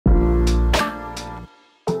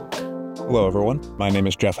Hello everyone, my name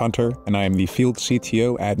is Jeff Hunter, and I am the Field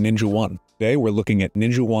CTO at NinjaOne. Today we're looking at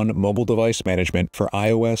NinjaOne mobile device management for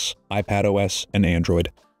iOS, iPadOS, and Android.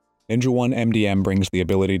 NinjaOne MDM brings the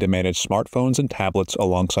ability to manage smartphones and tablets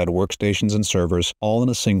alongside workstations and servers, all in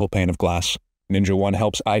a single pane of glass. NinjaOne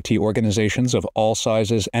helps IT organizations of all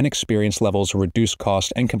sizes and experience levels reduce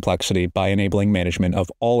cost and complexity by enabling management of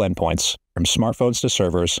all endpoints, from smartphones to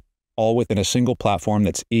servers, all within a single platform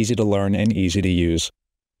that's easy to learn and easy to use.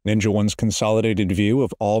 NinjaOne's consolidated view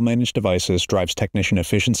of all managed devices drives technician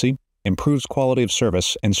efficiency, improves quality of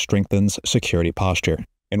service, and strengthens security posture.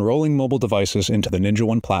 Enrolling mobile devices into the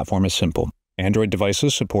NinjaOne platform is simple. Android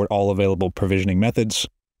devices support all available provisioning methods,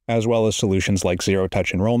 as well as solutions like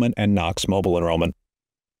zero-touch enrollment and Knox mobile enrollment.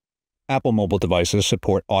 Apple mobile devices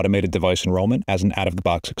support automated device enrollment as an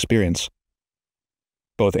out-of-the-box experience.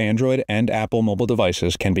 Both Android and Apple mobile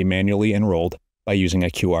devices can be manually enrolled by using a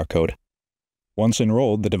QR code. Once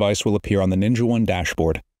enrolled, the device will appear on the NinjaOne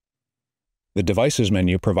dashboard. The Devices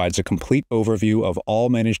menu provides a complete overview of all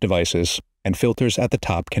managed devices, and filters at the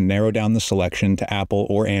top can narrow down the selection to Apple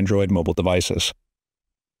or Android mobile devices.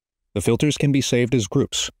 The filters can be saved as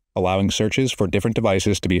groups, allowing searches for different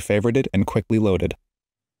devices to be favorited and quickly loaded.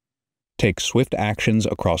 Take swift actions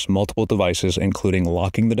across multiple devices, including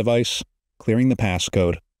locking the device, clearing the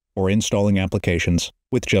passcode, or installing applications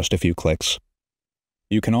with just a few clicks.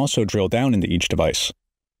 You can also drill down into each device.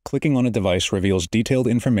 Clicking on a device reveals detailed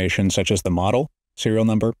information such as the model, serial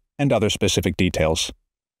number, and other specific details.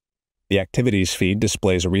 The Activities feed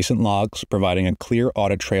displays recent logs, providing a clear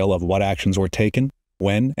audit trail of what actions were taken,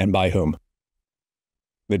 when, and by whom.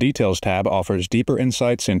 The Details tab offers deeper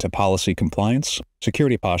insights into policy compliance,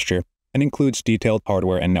 security posture, and includes detailed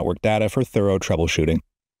hardware and network data for thorough troubleshooting.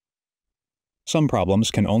 Some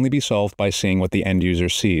problems can only be solved by seeing what the end user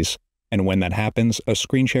sees, and when that happens, a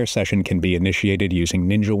screen share session can be initiated using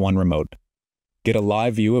NinjaOne Remote. Get a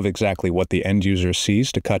live view of exactly what the end user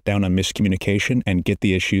sees to cut down on miscommunication and get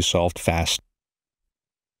the issue solved fast.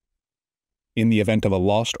 In the event of a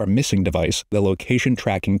lost or missing device, the Location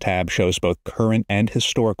Tracking tab shows both current and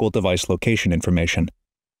historical device location information.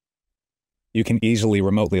 You can easily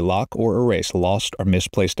remotely lock or erase lost or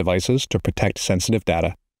misplaced devices to protect sensitive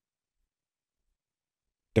data.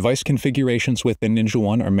 Device configurations within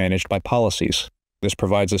NinjaOne are managed by policies. This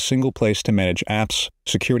provides a single place to manage apps,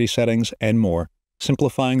 security settings, and more,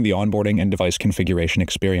 simplifying the onboarding and device configuration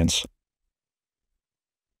experience.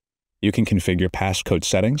 You can configure passcode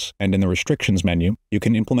settings, and in the Restrictions menu, you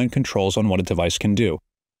can implement controls on what a device can do.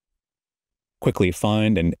 Quickly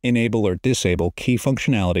find and enable or disable key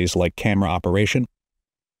functionalities like camera operation,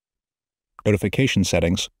 notification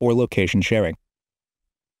settings, or location sharing.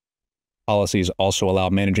 Policies also allow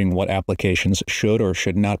managing what applications should or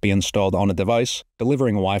should not be installed on a device,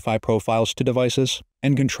 delivering Wi-Fi profiles to devices,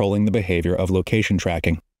 and controlling the behavior of location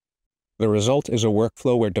tracking. The result is a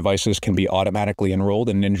workflow where devices can be automatically enrolled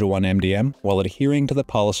in NinjaOne MDM while adhering to the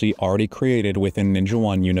policy already created within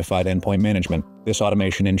NinjaOne Unified Endpoint Management. This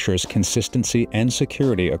automation ensures consistency and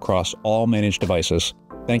security across all managed devices.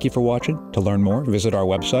 Thank you for watching. To learn more, visit our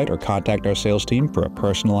website or contact our sales team for a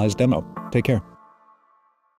personalized demo. Take care.